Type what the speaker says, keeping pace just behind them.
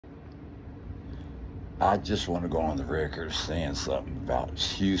I just want to go on the record saying something about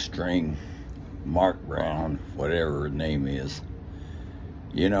Shoestring, Mark Brown, whatever his name is.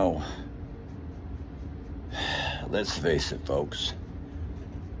 You know, let's face it, folks.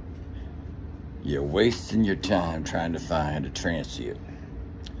 You're wasting your time trying to find a transient.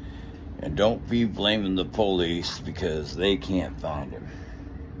 And don't be blaming the police because they can't find him.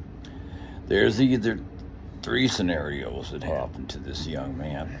 There's either three scenarios that happened to this young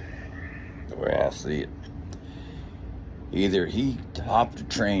man, the way I see it. Either he hopped a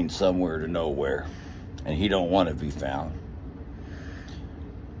train somewhere to nowhere and he don't want to be found,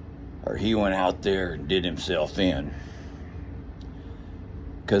 or he went out there and did himself in.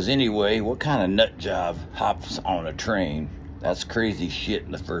 Because anyway, what kind of nut job hops on a train? That's crazy shit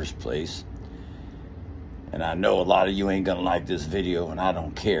in the first place. And I know a lot of you ain't gonna like this video, and I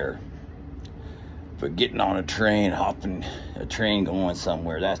don't care. But getting on a train, hopping a train going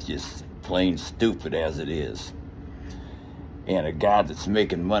somewhere, that's just plain stupid as it is. And a guy that's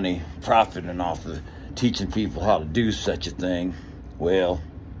making money, profiting off of teaching people how to do such a thing, well,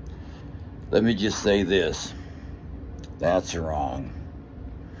 let me just say this. That's wrong.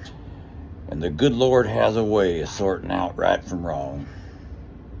 And the good Lord has a way of sorting out right from wrong.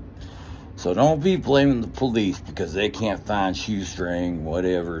 So don't be blaming the police because they can't find Shoestring,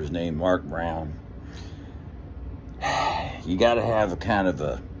 whatever his name, Mark Brown. You got to have a kind of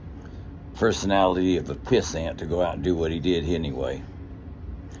a personality of a pissant to go out and do what he did anyway.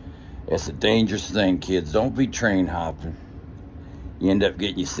 It's a dangerous thing, kids. Don't be train hopping. You end up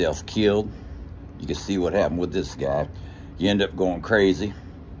getting yourself killed. You can see what happened with this guy. You end up going crazy,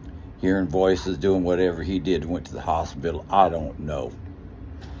 hearing voices, doing whatever he did, went to the hospital. I don't know.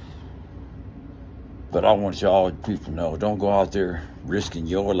 But I want y'all people to know, don't go out there risking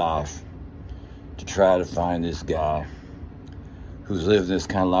your life to try to find this guy who's living this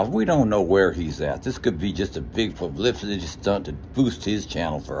kind of life. We don't know where he's at. This could be just a big publicity stunt to boost his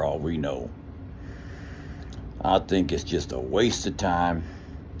channel for all we know. I think it's just a waste of time.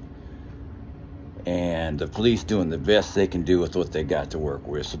 And the police doing the best they can do with what they got to work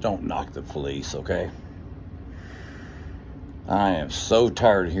with. So don't knock the police, okay? I am so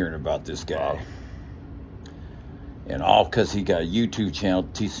tired of hearing about this guy. And all because he got a YouTube channel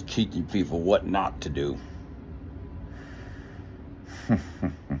teaching people what not to do.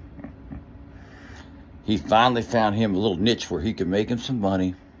 He finally found him a little niche where he could make him some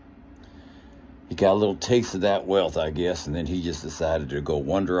money. He got a little taste of that wealth, I guess, and then he just decided to go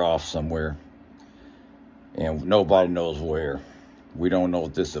wander off somewhere. And nobody knows where. We don't know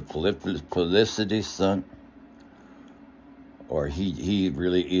if this is a publicity stunt or he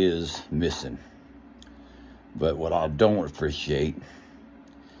really is missing. But what I don't appreciate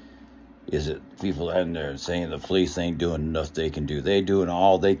is that people in there saying the police ain't doing enough they can do. They doing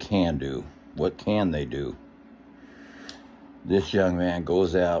all they can do. What can they do? This young man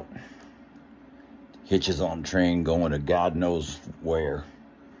goes out, hitches on a train going to God knows where.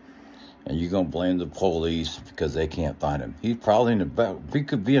 And you're going to blame the police because they can't find him. He's probably he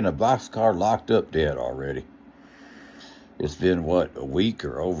could be in a boxcar locked up dead already. It's been, what, a week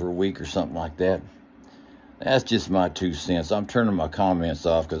or over a week or something like that. That's just my 2 cents. I'm turning my comments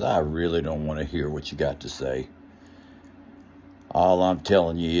off because I really don't want to hear what you got to say. All I'm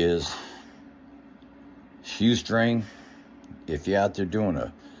telling you is, Shoestring, if you're out there doing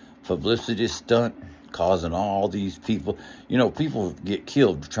a publicity stunt, causing all these people, you know, people get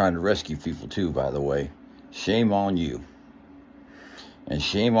killed trying to rescue people too, by the way. Shame on you. And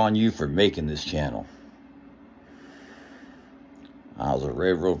shame on you for making this channel. I was a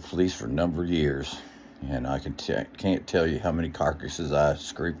railroad police for a number of years. And I can't tell you how many carcasses I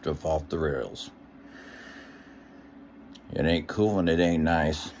scraped up off the rails. It ain't cool and it ain't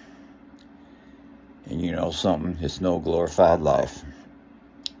nice. And you know something, it's no glorified life.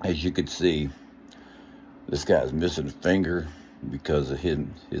 As you could see, this guy's missing a finger because of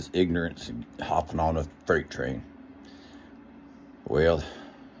his ignorance and hopping on a freight train. Well,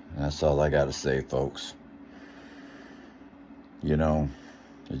 that's all I got to say, folks. You know,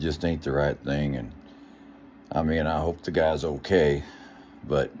 it just ain't the right thing. And I mean, I hope the guy's okay,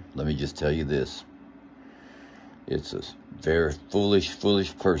 but let me just tell you this. It's a very foolish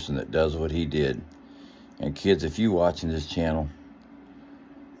person that does what he did. And kids, if you watching this channel,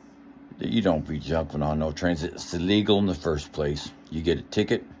 you don't be jumping on no trains. It's illegal in the first place. You get a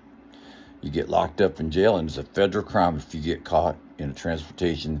ticket, you get locked up in jail, and it's a federal crime if you get caught in a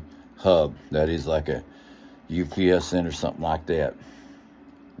transportation hub. That is like a UPS center, something like that.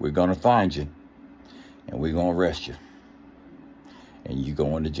 We're going to find you. And we're going to arrest you. And you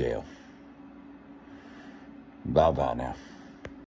going to jail. Bye-bye now.